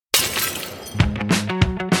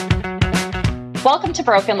Welcome to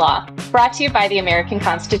Broken Law, brought to you by the American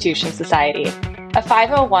Constitution Society, a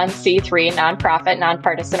 501c3 nonprofit,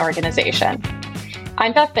 nonpartisan organization.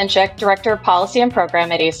 I'm Beth Binchik, Director of Policy and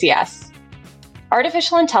Program at ACS.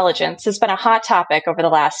 Artificial intelligence has been a hot topic over the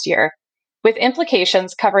last year. With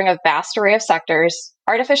implications covering a vast array of sectors,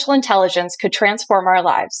 artificial intelligence could transform our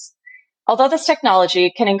lives. Although this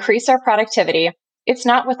technology can increase our productivity, it's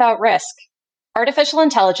not without risk. Artificial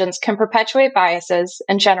intelligence can perpetuate biases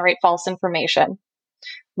and generate false information.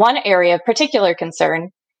 One area of particular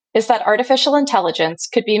concern is that artificial intelligence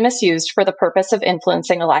could be misused for the purpose of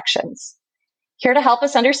influencing elections. Here to help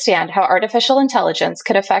us understand how artificial intelligence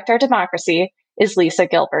could affect our democracy is Lisa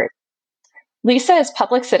Gilbert. Lisa is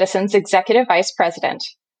Public Citizen's Executive Vice President.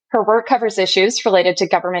 Her work covers issues related to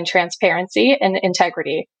government transparency and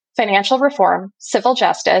integrity, financial reform, civil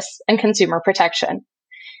justice, and consumer protection.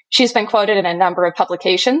 She's been quoted in a number of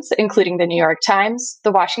publications, including the New York Times,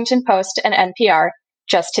 the Washington Post, and NPR,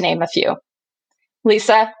 just to name a few.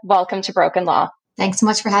 Lisa, welcome to Broken Law. Thanks so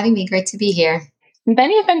much for having me. Great to be here.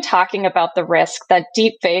 Many have been talking about the risk that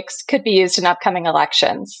deepfakes could be used in upcoming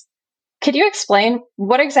elections. Could you explain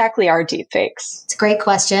what exactly are deepfakes? It's a great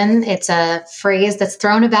question. It's a phrase that's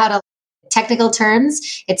thrown about a technical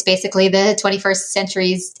terms. It's basically the 21st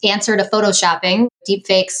century's answer to photoshopping.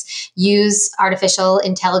 Deepfakes use artificial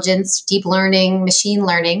intelligence, deep learning, machine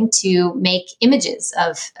learning to make images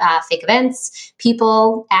of fake events,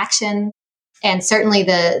 people, action. And certainly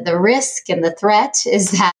the risk and the threat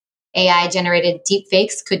is that AI-generated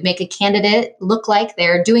deepfakes could make a candidate look like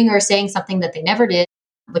they're doing or saying something that they never did,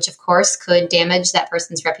 which of course could damage that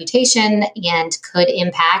person's reputation and could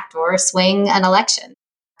impact or swing an election.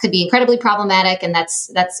 Could be incredibly problematic, and that's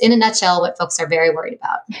in a nutshell what folks are very worried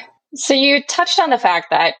about. So you touched on the fact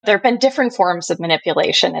that there have been different forms of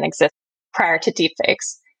manipulation in existence prior to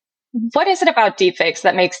deepfakes. What is it about deepfakes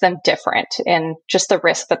that makes them different in just the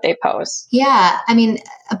risk that they pose? Yeah, I mean,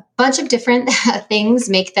 a bunch of different things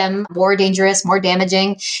make them more dangerous, more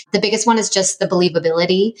damaging. The biggest one is just the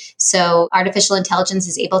believability. So artificial intelligence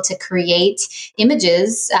is able to create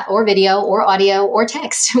images or video or audio or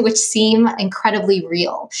text, which seem incredibly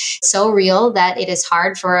real. So real that it is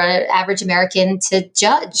hard for an average American to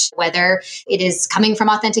judge whether it is coming from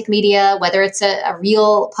authentic media, whether it's a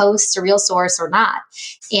real post, a real source or not.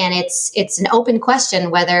 And it's an open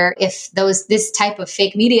question whether if this type of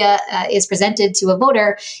fake media is presented to a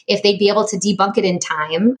voter, if they'd be able to debunk it in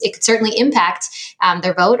time. It could certainly impact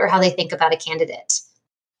their vote or how they think about a candidate.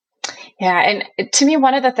 Yeah, and to me,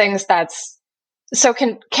 one of the things that's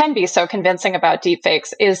can be so convincing about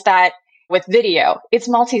deepfakes is that with video, it's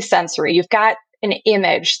multisensory. You've got an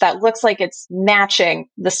image that looks like it's matching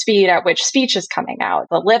the speed at which speech is coming out.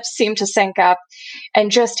 The lips seem to sync up,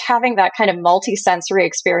 and just having that kind of multisensory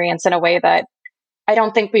experience in a way that I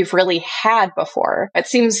don't think we've really had before. It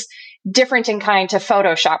seems different in kind to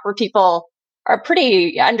Photoshop, where people are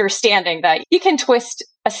pretty understanding that you can twist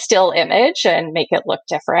a still image and make it look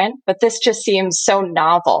different. But this just seems so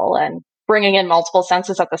novel, and bringing in multiple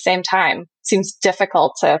senses at the same time seems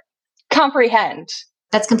difficult to comprehend.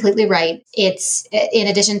 That's completely right. It's in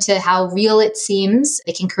addition to how real it seems,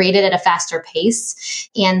 they can create it at a faster pace.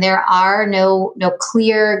 And there are no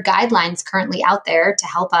clear guidelines currently out there to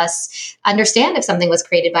help us understand if something was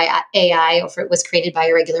created by AI or if it was created by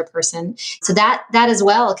a regular person. So that as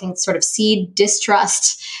well can sort of seed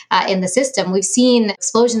distrust in the system. We've seen an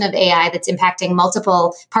explosion of AI that's impacting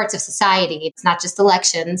multiple parts of society. It's not just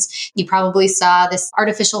elections. You probably saw this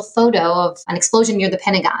artificial photo of an explosion near the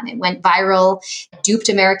Pentagon. It went viral, duped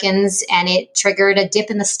Americans, and it triggered a dip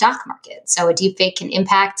in the stock market. So a deepfake can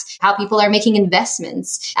impact how people are making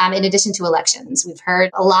investments in addition to elections. We've heard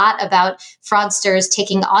a lot about fraudsters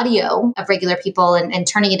taking audio of regular people and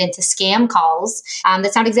turning it into scam calls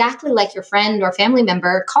that sound exactly like your friend or family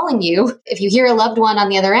member calling you. If you hear a loved one on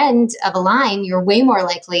the other end of a line, you're way more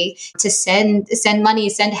likely to send money,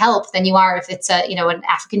 send help than you are if it's an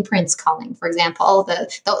African prince calling, for example,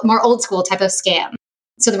 the more old school type of scam.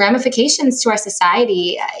 So the ramifications to our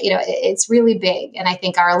society, it's really big. And I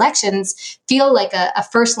think our elections feel like a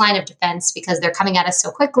first line of defense because they're coming at us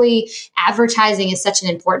so quickly. Advertising is such an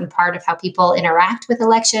important part of how people interact with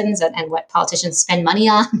elections and what politicians spend money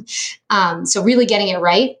on. So really getting it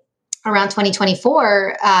right around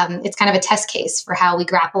 2024, it's kind of a test case for how we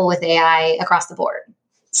grapple with AI across the board.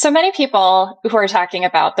 So many people who are talking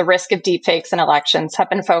about the risk of deepfakes in elections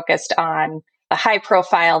have been focused on the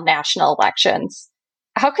high-profile national elections.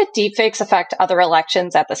 How could deepfakes affect other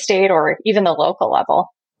elections at the state or even the local level?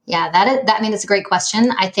 Yeah, I mean, it's a great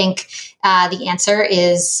question. I think the answer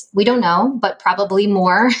is we don't know, but probably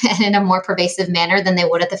more and in a more pervasive manner than they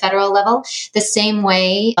would at the federal level. The same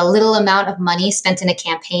way a little amount of money spent in a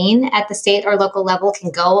campaign at the state or local level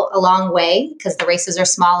can go a long way because the races are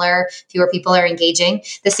smaller, fewer people are engaging.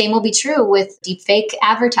 The same will be true with deepfake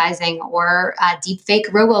advertising or deepfake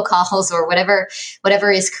robocalls or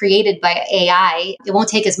whatever is created by AI. It won't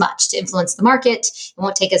take as much to influence the market. It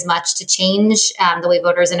won't take as much to change the way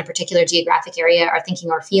voters in a particular geographic area are thinking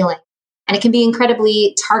or feeling. And it can be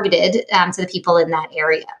incredibly targeted to the people in that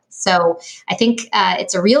area. So I think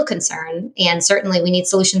it's a real concern. And certainly we need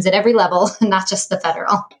solutions at every level, not just the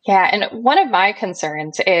federal. Yeah. And one of my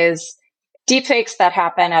concerns is deepfakes that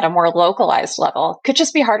happen at a more localized level could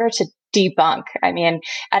just be harder to debunk. I mean,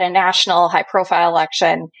 at a national high profile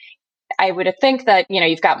election, I would think that,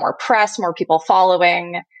 you've got more press, more people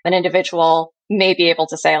following. An individual may be able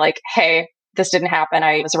to say like, hey, this didn't happen.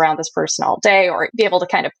 I was around this person all day, or be able to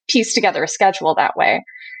kind of piece together a schedule that way.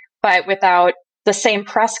 But without the same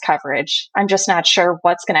press coverage, I'm just not sure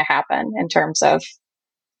what's going to happen in terms of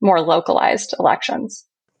more localized elections.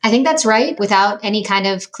 I think that's right. Without any kind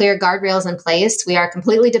of clear guardrails in place, we are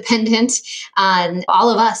completely dependent on all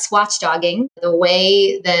of us watchdogging. The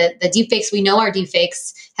way the deepfakes we know are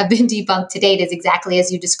deepfakes have been debunked to date is exactly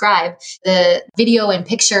as you described. The video and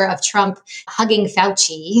picture of Trump hugging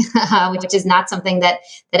Fauci, which is not something that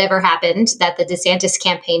ever happened, that the DeSantis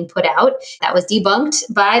campaign put out, that was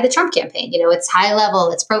debunked by the Trump campaign. It's high level,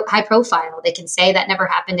 it's high profile. They can say that never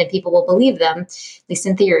happened and people will believe them, at least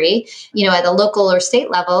in theory. At the local or state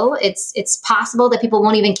level, it's possible that people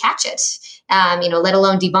won't even catch it, let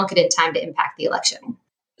alone debunk it in time to impact the election.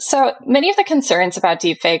 So many of the concerns about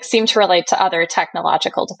deepfakes seem to relate to other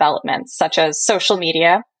technological developments, such as social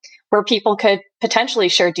media, where people could potentially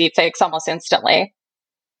share deepfakes almost instantly.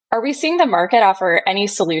 Are we seeing the market offer any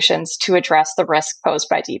solutions to address the risk posed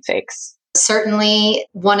by deepfakes? Certainly,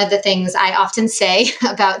 one of the things I often say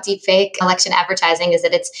about deepfake election advertising is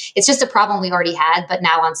that it's just a problem we already had, but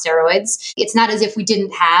now on steroids. It's not as if we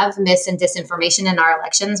didn't have mis and disinformation in our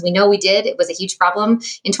elections. We know we did. It was a huge problem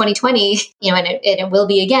in 2020, and it will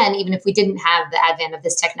be again, even if we didn't have the advent of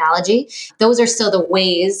this technology. Those are still the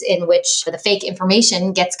ways in which the fake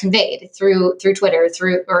information gets conveyed through Twitter,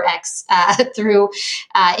 through or X, through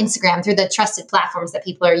Instagram, through the trusted platforms that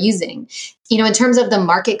people are using. In terms of the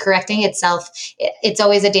market correcting itself, it's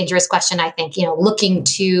always a dangerous question, I think, looking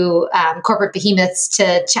to corporate behemoths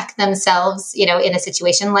to check themselves, in a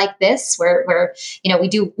situation like this where we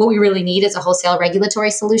do what we really need is a wholesale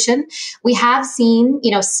regulatory solution. We have seen,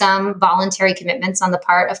 some voluntary commitments on the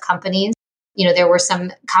part of companies. There were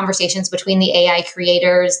some conversations between the AI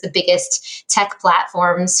creators, the biggest tech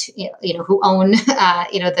platforms, who own,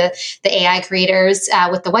 the AI creators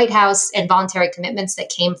with the White House, and voluntary commitments that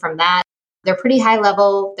came from that. They're pretty high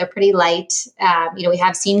level. They're pretty light. We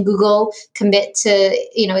have seen Google commit to,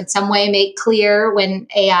 in some way make clear when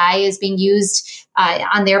AI is being used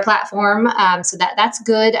on their platform. So that's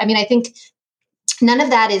good. I mean, I think none of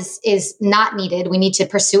that is not needed. We need to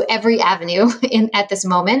pursue every avenue at this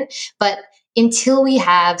moment. But until we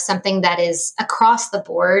have something that is across the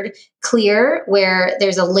board clear, where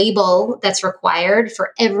there's a label that's required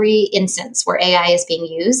for every instance where AI is being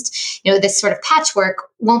used, this sort of patchwork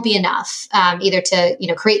won't be enough, either to,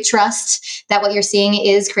 create trust that what you're seeing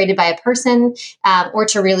is created by a person, or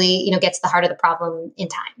to really, get to the heart of the problem in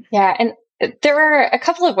time. Yeah. And there are a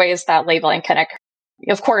couple of ways that labeling can occur.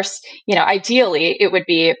 Of course, ideally it would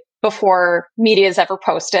be before media is ever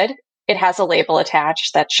posted. It has a label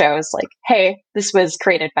attached that shows like, hey, this was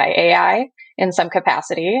created by AI in some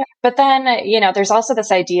capacity. But then, there's also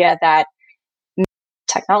this idea that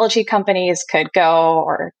technology companies could go,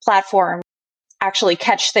 or platforms actually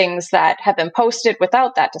catch things that have been posted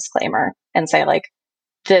without that disclaimer and say like,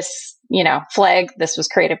 this, flag, this was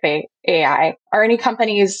created by AI. Are any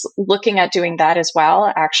companies looking at doing that as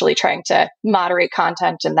well, actually trying to moderate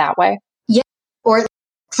content in that way? Yeah. Or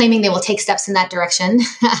claiming they will take steps in that direction,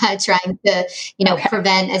 trying to,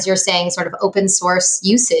 prevent, as you're saying, sort of open source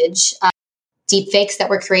usage of deepfakes that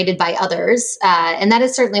were created by others. And that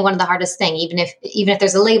is certainly one of the hardest things, even if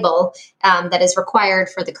there's a label that is required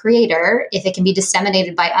for the creator, if it can be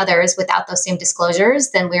disseminated by others without those same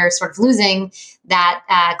disclosures, then we're sort of losing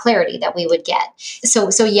that clarity that we would get.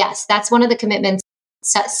 So yes, that's one of the commitments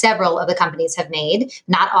several of the companies have made,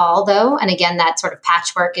 not all though. And again, that sort of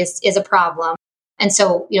patchwork is a problem. And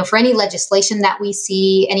so, for any legislation that we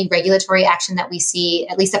see, any regulatory action that we see,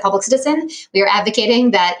 at least at Public Citizen, we are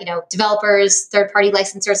advocating that, developers, third-party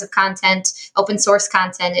licensors of content, open source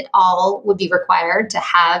content, it all would be required to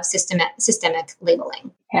have systemic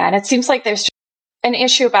labeling. Yeah, and it seems like there's an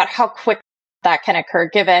issue about how quick that can occur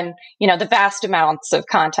given, the vast amounts of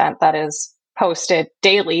content that is posted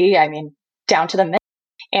daily. I mean, down to the minute.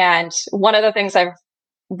 And one of the things I've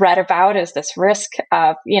read about is this risk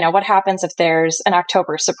of, what happens if there's an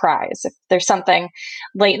October surprise? If there's something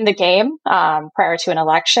late in the game prior to an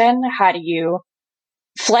election, how do you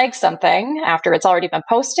flag something after it's already been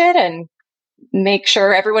posted and make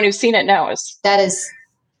sure everyone who's seen it knows? That is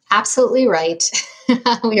absolutely right.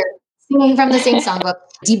 We are singing from the same songbook.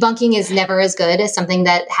 Debunking is never as good as something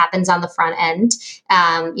that happens on the front end.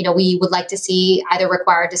 We would like to see either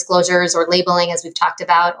required disclosures or labeling, as we've talked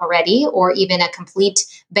about already, or even a complete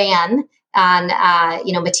ban on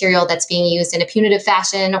material that's being used in a punitive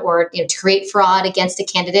fashion or to create fraud against a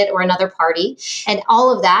candidate or another party. And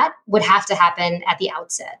all of that would have to happen at the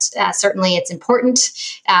outset. Certainly, it's important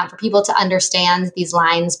for people to understand these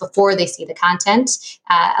lines before they see the content.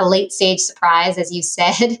 A late stage surprise, as you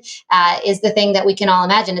said, is the thing that we can all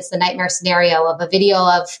imagine. It's the nightmare scenario of a video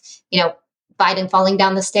of, Biden falling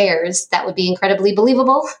down the stairs. That would be incredibly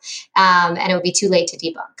believable, and it would be too late to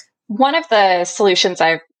debunk. One of the solutions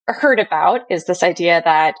I've heard about is this idea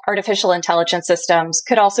that artificial intelligence systems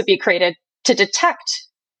could also be created to detect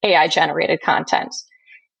AI-generated content.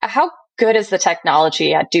 How good is the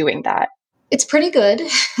technology at doing that? It's pretty good.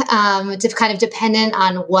 It's kind of dependent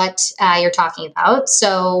on what you're talking about.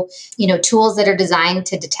 So, tools that are designed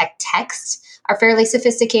to detect text are fairly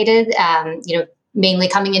sophisticated, mainly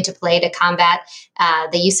coming into play to combat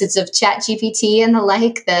the usage of ChatGPT and the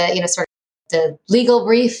like, the legal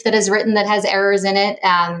brief that is written that has errors in it,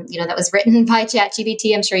 that was written by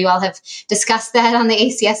ChatGPT. I'm sure you all have discussed that on the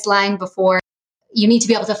ACS line before. You need to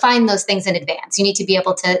be able to find those things in advance. You need to be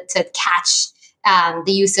able to catch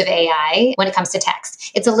the use of AI when it comes to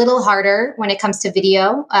text. It's a little harder when it comes to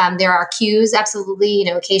video. There are cues, absolutely,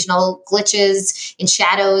 occasional glitches in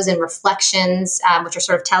shadows and reflections, which are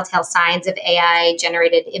sort of telltale signs of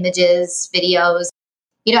AI-generated images, videos.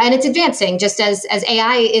 And it's advancing just as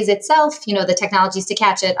AI is itself, the technologies to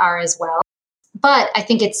catch it are as well. But I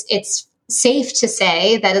think it's safe to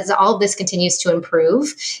say that as all of this continues to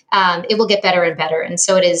improve, it will get better and better. And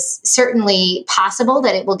so it is certainly possible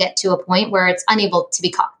that it will get to a point where it's unable to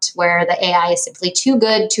be caught, where the AI is simply too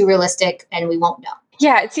good, too realistic, and we won't know.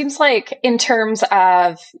 Yeah, it seems like in terms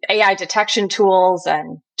of AI detection tools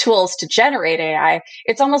and tools to generate AI,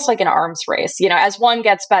 it's almost like an arms race. As one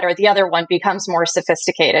gets better, the other one becomes more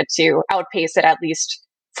sophisticated to outpace it, at least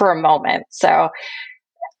for a moment. So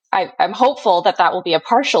I'm hopeful that will be a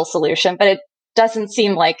partial solution, but it doesn't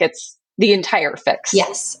seem like it's the entire fix.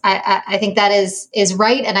 Yes, I think that is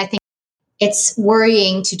right. And I think it's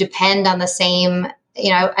worrying to depend on the same,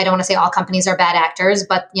 I don't want to say all companies are bad actors,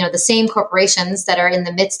 but, the same corporations that are in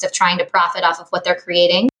the midst of trying to profit off of what they're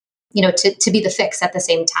creating, to be the fix at the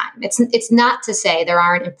same time. It's not to say there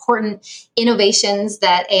aren't important innovations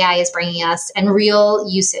that AI is bringing us and real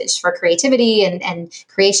usage for creativity and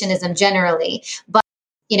creationism generally. But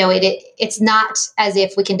it's not as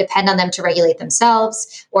if we can depend on them to regulate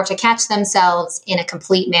themselves or to catch themselves in a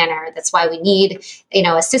complete manner. That's why we need,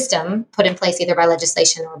 a system put in place either by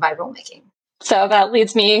legislation or by rulemaking. So that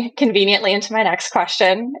leads me conveniently into my next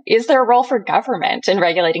question. Is there a role for government in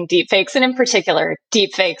regulating deepfakes, and in particular,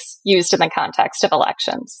 deepfakes used in the context of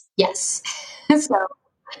elections? Yes. So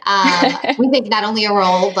we think not only a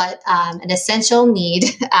role, but an essential need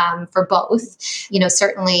for both.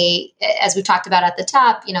 Certainly, as we talked about at the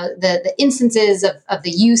top, the instances of the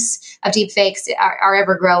use of deepfakes are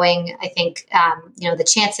ever growing. I think, the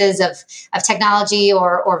chances of technology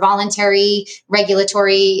or voluntary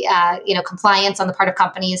regulatory, compliance on the part of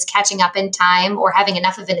companies catching up in time or having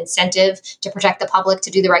enough of an incentive to protect the public to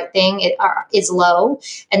do the right thing is low.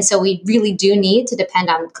 And so we really do need to depend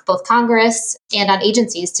on both Congress and on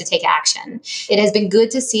agencies to take action. It has been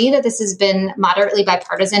good to see that this has been moderately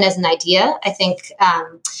bipartisan as an idea. I think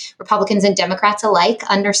Republicans and Democrats alike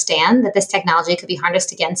understand that this technology could be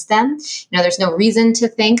harnessed against them. There's no reason to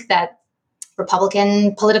think that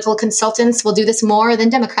Republican political consultants will do this more than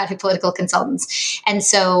Democratic political consultants. And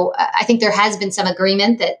so I think there has been some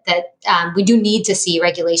agreement that we do need to see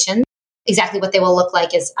regulation. Exactly what they will look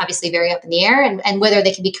like is obviously very up in the air, and whether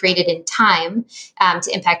they can be created in time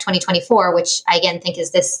to impact 2024, which I again think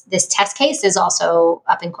is this test case, is also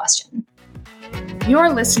up in question.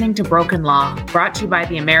 You're listening to Broken Law, brought to you by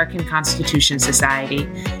the American Constitution Society.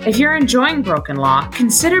 If you're enjoying Broken Law,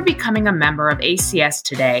 consider becoming a member of ACS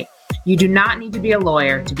today. You do not need to be a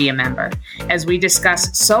lawyer to be a member. As we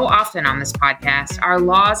discuss so often on this podcast, our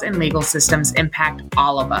laws and legal systems impact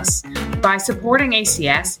all of us. By supporting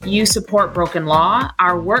ACS, you support Broken Law,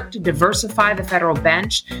 our work to diversify the federal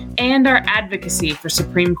bench, and our advocacy for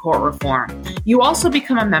Supreme Court reform. You also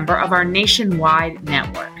become a member of our nationwide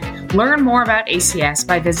network. Learn more about ACS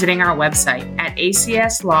by visiting our website at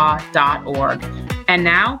acslaw.org. And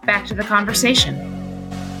now, back to the conversation.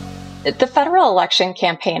 The Federal Election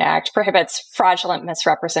Campaign Act prohibits fraudulent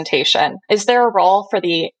misrepresentation. Is there a role for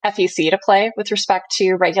the FEC to play with respect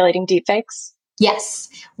to regulating deepfakes? Yes,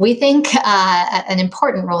 we think an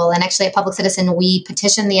important role, and actually at Public Citizen, we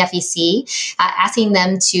petitioned the FEC asking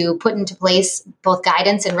them to put into place both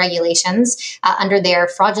guidance and regulations under their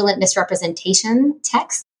fraudulent misrepresentation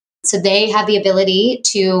text. So they have the ability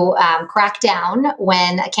to crack down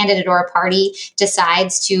when a candidate or a party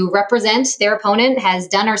decides to represent their opponent, has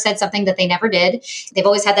done or said something that they never did. They've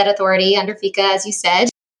always had that authority under FECA, as you said.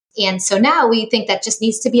 And so now we think that just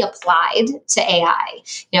needs to be applied to AI.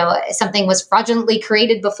 Something was fraudulently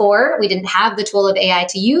created before. We didn't have the tool of AI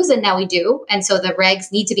to use, and now we do. And so the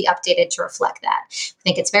regs need to be updated to reflect that. I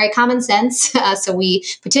think it's very common sense. So we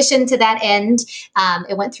petitioned to that end.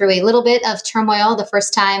 It went through a little bit of turmoil. The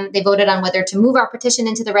first time they voted on whether to move our petition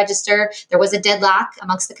into the register, there was a deadlock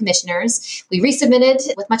amongst the commissioners. We resubmitted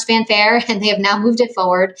with much fanfare, and they have now moved it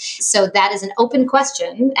forward. So that is an open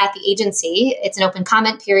question at the agency. It's an open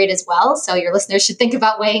comment period as well. So your listeners should think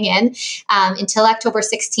about weighing in. Until October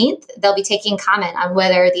 16th, they'll be taking comment on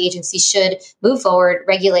whether the agency should move forward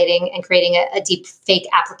regulating and creating a deep fake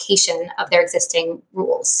application of their existing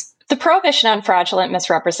rules. The prohibition on fraudulent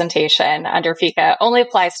misrepresentation under FECA only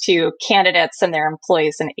applies to candidates and their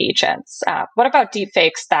employees and agents. What about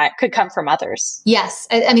deepfakes that could come from others? Yes,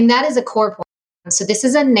 I mean, that is a core point. So this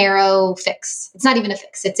is a narrow fix. It's not even a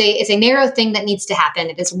fix. It's a narrow thing that needs to happen.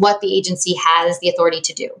 It is what the agency has the authority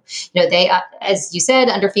to do. They, as you said,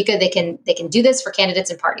 under FECA, they can do this for candidates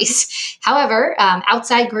and parties. However,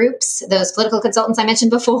 outside groups, those political consultants I mentioned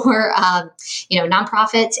before,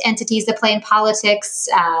 nonprofit entities that play in politics,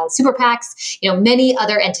 super PACs, many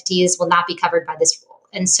other entities will not be covered by this rule.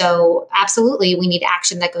 And so absolutely, we need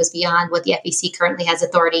action that goes beyond what the FEC currently has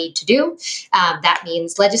authority to do. That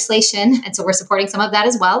means legislation. And so we're supporting some of that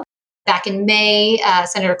as well. Back in May,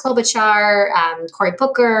 Senator Klobuchar, Cory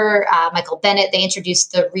Booker, Michael Bennet, they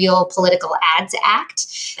introduced the Real Political Ads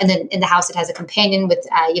Act. And then in the House, it has a companion with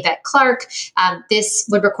Yvette Clarke. This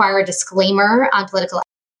would require a disclaimer on political ads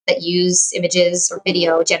that use images or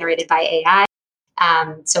video generated by AI.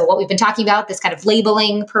 So what we've been talking about, this kind of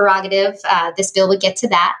labeling prerogative, this bill would get to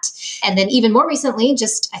that. And then even more recently,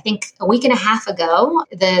 just I think a week and a half ago,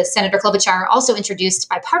 the Senator Klobuchar also introduced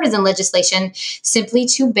bipartisan legislation simply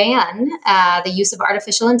to ban the use of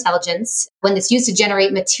artificial intelligence when it's used to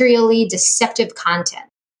generate materially deceptive content.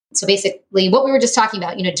 So basically what we were just talking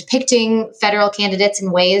about, depicting federal candidates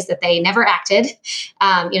in ways that they never acted,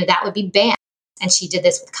 that would be banned. And she did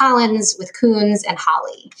this with Collins, with Coons, and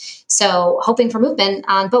Hawley. So hoping for movement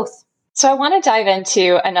on both. So I want to dive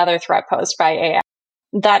into another threat posed by AI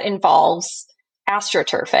that involves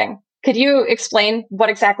astroturfing. Could you explain what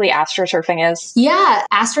exactly astroturfing is? Yeah,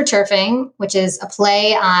 astroturfing, which is a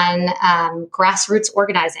play on grassroots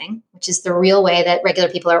organizing, which is the real way that regular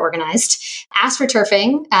people are organized.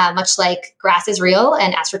 Astroturfing, much like grass is real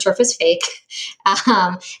and astroturf is fake.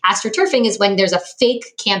 Astroturfing is when there's a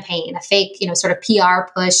fake campaign, a fake, sort of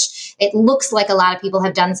PR push. It looks like a lot of people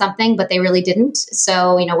have done something, but they really didn't.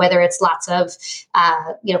 So, whether it's lots of,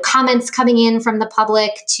 comments coming in from the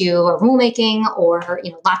public to a rulemaking or,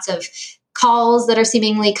 lots of calls that are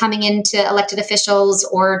seemingly coming into elected officials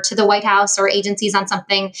or to the White House or agencies on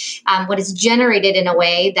something, what is generated in a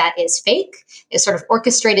way that is fake, is sort of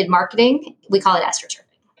orchestrated marketing. We call it astroturfing.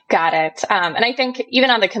 Got it. And I think even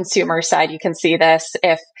on the consumer side, you can see this.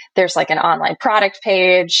 If there's like an online product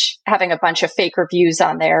page, having a bunch of fake reviews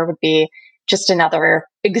on there would be just another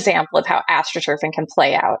example of how astroturfing can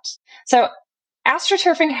play out. So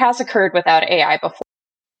astroturfing has occurred without AI before.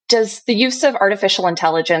 Does the use of artificial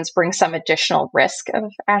intelligence bring some additional risk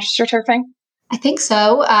of astroturfing? I think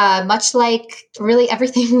so. Much like really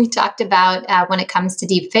everything we talked about when it comes to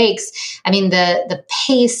deep fakes. I mean, the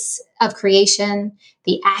pace of creation,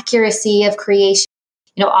 the accuracy of creation,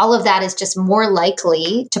 all of that is just more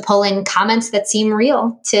likely to pull in comments that seem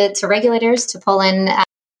real to regulators, to pull in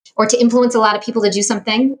or to influence a lot of people to do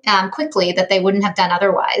something quickly that they wouldn't have done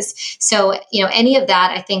otherwise. So, any of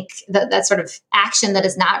that, I think that sort of action that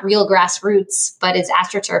is not real grassroots, but is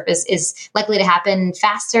astroturf is likely to happen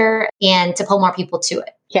faster and to pull more people to it.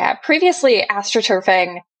 Yeah. Previously,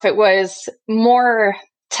 astroturfing, it was more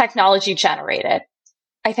technology generated.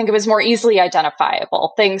 I think it was more easily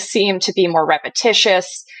identifiable. Things seemed to be more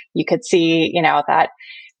repetitious. You could see, that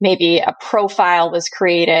maybe a profile was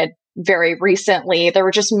created very recently. There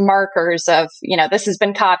were just markers of, this has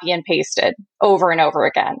been copy and pasted over and over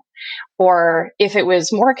again. Or if it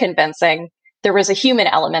was more convincing, there was a human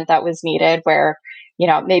element that was needed where,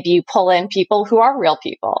 maybe you pull in people who are real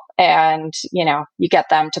people and, you get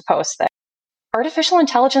them to post things. Artificial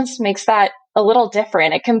intelligence makes that a little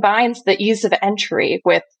different. It combines the ease of entry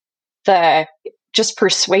with the just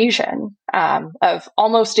persuasion of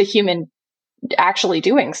almost a human actually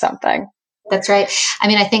doing something. That's right. I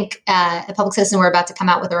mean, I think at Public Citizen, we're about to come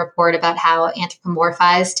out with a report about how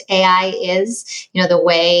anthropomorphized AI is, the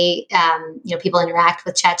way, people interact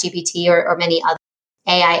with ChatGPT or many other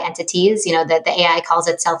AI entities, that the AI calls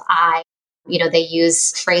itself I. They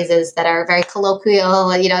use phrases that are very colloquial.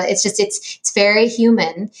 It's very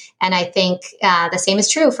human. And I think the same is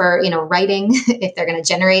true for, writing. If they're going to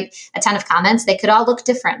generate a ton of comments, they could all look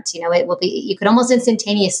different. It will be, you could almost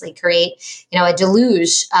instantaneously create, a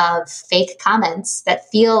deluge of fake comments that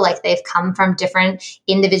feel like they've come from different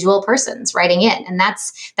individual persons writing in. And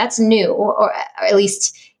that's new, or at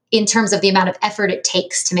least in terms of the amount of effort it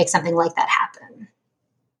takes to make something like that happen.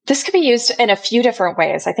 This could be used in a few different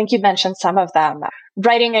ways. I think you mentioned some of them.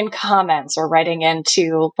 Writing in comments or writing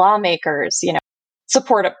into lawmakers,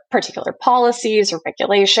 support of particular policies or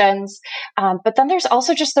regulations. But then there's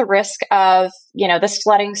also just the risk of, this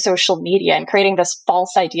flooding social media and creating this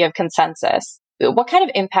false idea of consensus. What kind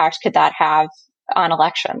of impact could that have on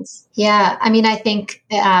elections? Yeah, I mean, I think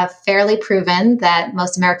fairly proven that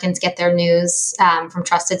most Americans get their news from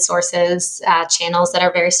trusted sources, channels that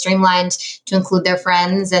are very streamlined to include their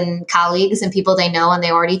friends and colleagues and people they know and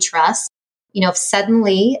they already trust. If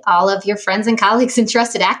suddenly all of your friends and colleagues and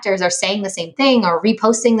trusted actors are saying the same thing or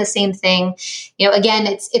reposting the same thing, again,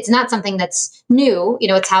 it's not something that's new.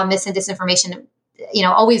 It's how mis and disinformation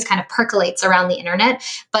always kind of percolates around the internet.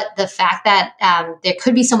 But the fact that there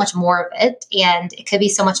could be so much more of it and it could be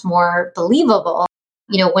so much more believable,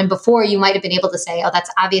 when before you might have been able to say, oh,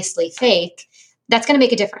 that's obviously fake, that's going to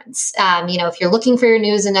make a difference. If you're looking for your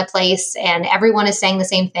news in a place and everyone is saying the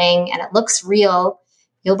same thing and it looks real,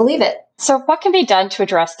 you'll believe it. So what can be done to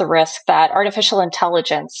address the risk that artificial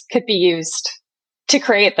intelligence could be used to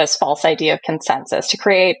create this false idea of consensus, to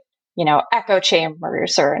create echo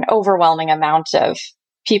chambers or an overwhelming amount of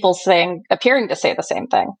people appearing to say the same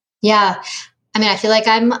thing? Yeah. I mean, I feel like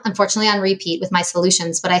I'm unfortunately on repeat with my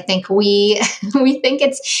solutions, but I think we think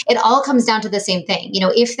it all comes down to the same thing.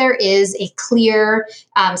 If there is a clear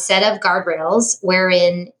set of guardrails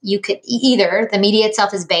wherein you could either the media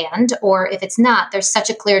itself is banned, or if it's not, there's such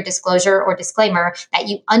a clear disclosure or disclaimer that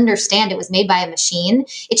you understand it was made by a machine,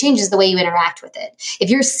 it changes the way you interact with it. If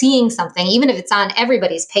you're seeing something, even if it's on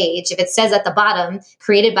everybody's page, if it says at the bottom,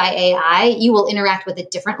 created by AI, you will interact with it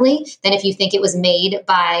differently than if you think it was made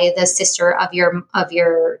by the sister of your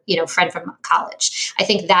friend from college. I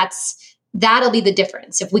think that'll be the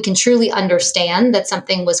difference. If we can truly understand that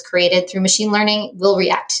something was created through machine learning, we'll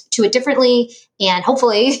react to it differently. And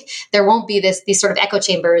hopefully there won't be these sort of echo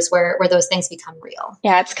chambers where those things become real.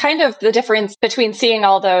 Yeah, it's kind of the difference between seeing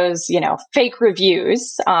all those, fake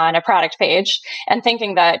reviews on a product page and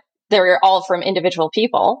thinking that they're all from individual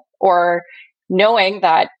people, or knowing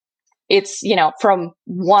that it's, from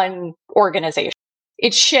one organization.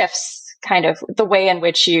 It shifts kind of the way in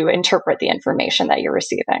which you interpret the information that you're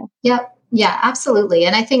receiving. Yep. Yeah, absolutely.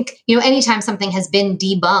 And I think, anytime something has been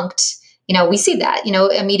debunked, we see that,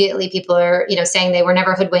 immediately people are, saying they were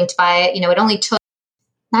never hoodwinked by it. It only took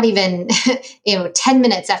not even, 10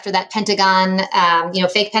 minutes after that Pentagon,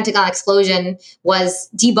 fake Pentagon explosion was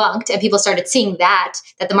debunked and people started seeing that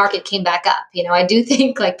the market came back up. I do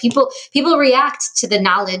think people react to the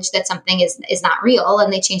knowledge that something is not real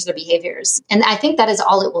and they change their behaviors. And I think that is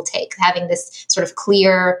all it will take, having this sort of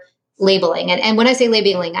clear labeling. And when I say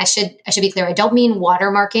labeling, I should be clear. I don't mean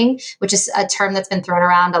watermarking, which is a term that's been thrown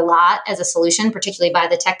around a lot as a solution, particularly by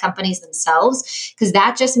the tech companies themselves, because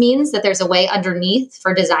that just means that there's a way underneath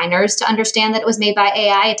for designers to understand that it was made by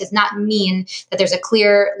AI. It does not mean that there's a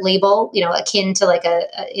clear label, akin to like a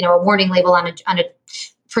warning label on a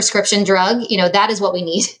prescription drug. That is what we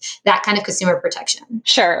need, that kind of consumer protection.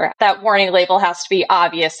 Sure. That warning label has to be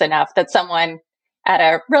obvious enough that someone at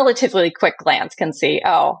a relatively quick glance can see,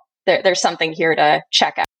 oh, there's something here to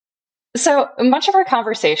check out. So much of our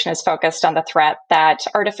conversation is focused on the threat that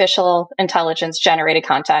artificial intelligence generated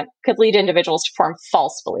content could lead individuals to form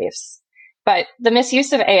false beliefs. But the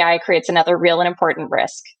misuse of AI creates another real and important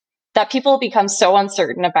risk, that people become so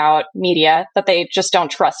uncertain about media that they just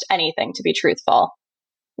don't trust anything to be truthful.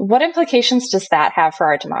 What implications does that have for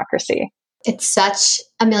our democracy? It's such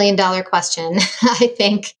 $1 million question. I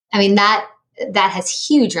think, that has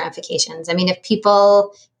huge ramifications.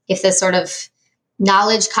 If the sort of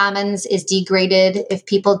knowledge commons is degraded, if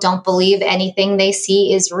people don't believe anything they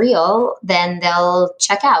see is real, then they'll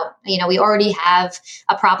check out. We already have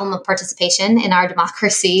a problem of participation in our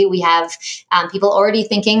democracy. We have people already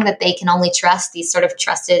thinking that they can only trust these sort of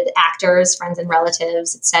trusted actors, friends and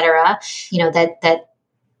relatives, et cetera, that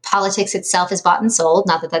politics itself is bought and sold.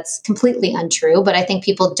 Not that that's completely untrue, but I think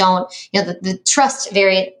people don't, the trust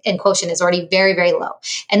variant and quotient is already very, very low.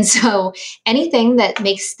 And so anything that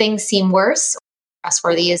makes things seem worse,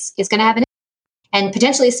 trustworthy is going to have an and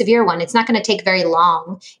potentially a severe one. It's not going to take very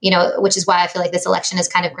long, which is why I feel like this election is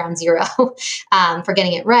kind of ground zero for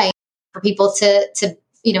getting it right, for people to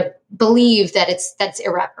believe that that's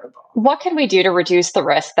irreparable. What can we do to reduce the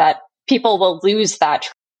risk that people will lose that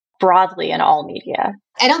broadly in all media?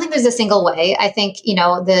 I don't think there's a single way. I think,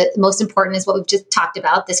 the most important is what we've just talked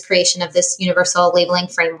about, this creation of this universal labeling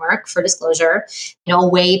framework for disclosure, a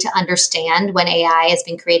way to understand when AI has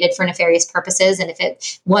been created for nefarious purposes. And if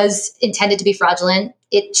it was intended to be fraudulent,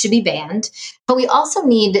 it should be banned. But we also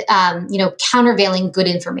need, countervailing good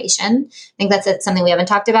information. I think that's something we haven't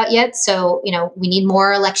talked about yet. So, we need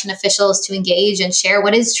more election officials to engage and share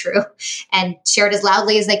what is true and share it as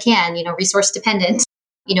loudly as they can, resource dependent.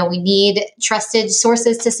 We need trusted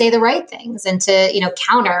sources to say the right things and to,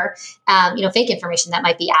 counter, fake information that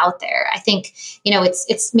might be out there. I think,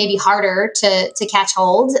 it's maybe harder to catch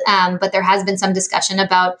hold, but there has been some discussion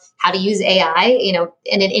about how to use AI,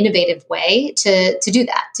 in an innovative way to do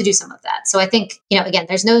that, to do some of that. So I think, again,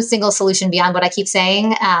 there's no single solution beyond what I keep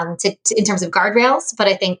saying in terms of guardrails, but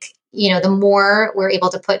I think, the more we're able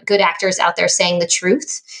to put good actors out there saying the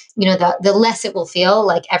truth, the less it will feel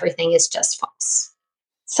like everything is just false.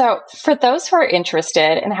 So for those who are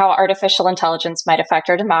interested in how artificial intelligence might affect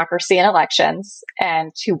our democracy and elections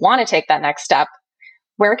and who want to take that next step,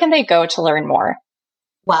 where can they go to learn more?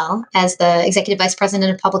 Well, as the Executive Vice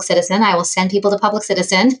President of Public Citizen, I will send people to Public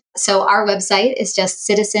Citizen. So our website is just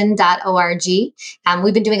citizen.org.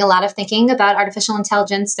 We've been doing a lot of thinking about artificial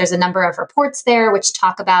intelligence. There's a number of reports there which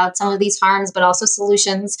talk about some of these harms, but also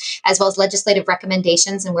solutions, as well as legislative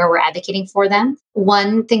recommendations and where we're advocating for them.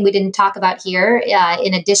 One thing we didn't talk about here,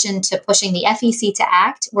 in addition to pushing the FEC to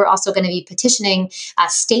act, we're also going to be petitioning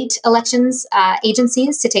state elections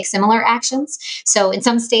agencies to take similar actions. So in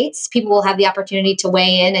some states, people will have the opportunity to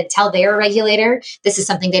weigh in and tell their regulator this is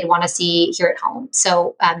something they'd want to see here at home.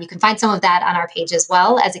 So you can find some of that on our page as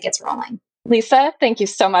well as it gets rolling. Lisa, thank you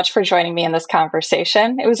so much for joining me in this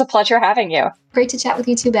conversation. It was a pleasure having you. Great to chat with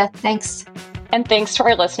you too, Beth. Thanks. And thanks to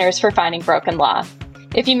our listeners for finding Broken Law.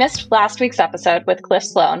 If you missed last week's episode with Cliff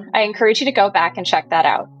Sloan, I encourage you to go back and check that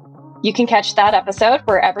out. You can catch that episode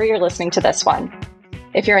wherever you're listening to this one.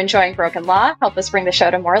 If you're enjoying Broken Law, help us bring the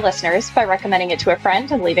show to more listeners by recommending it to a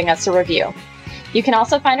friend and leaving us a review. You can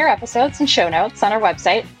also find our episodes and show notes on our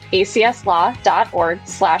website,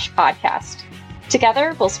 acslaw.org/podcast.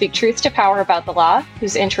 Together, we'll speak truth to power about the law,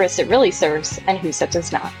 whose interests it really serves and whose it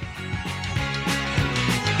does not.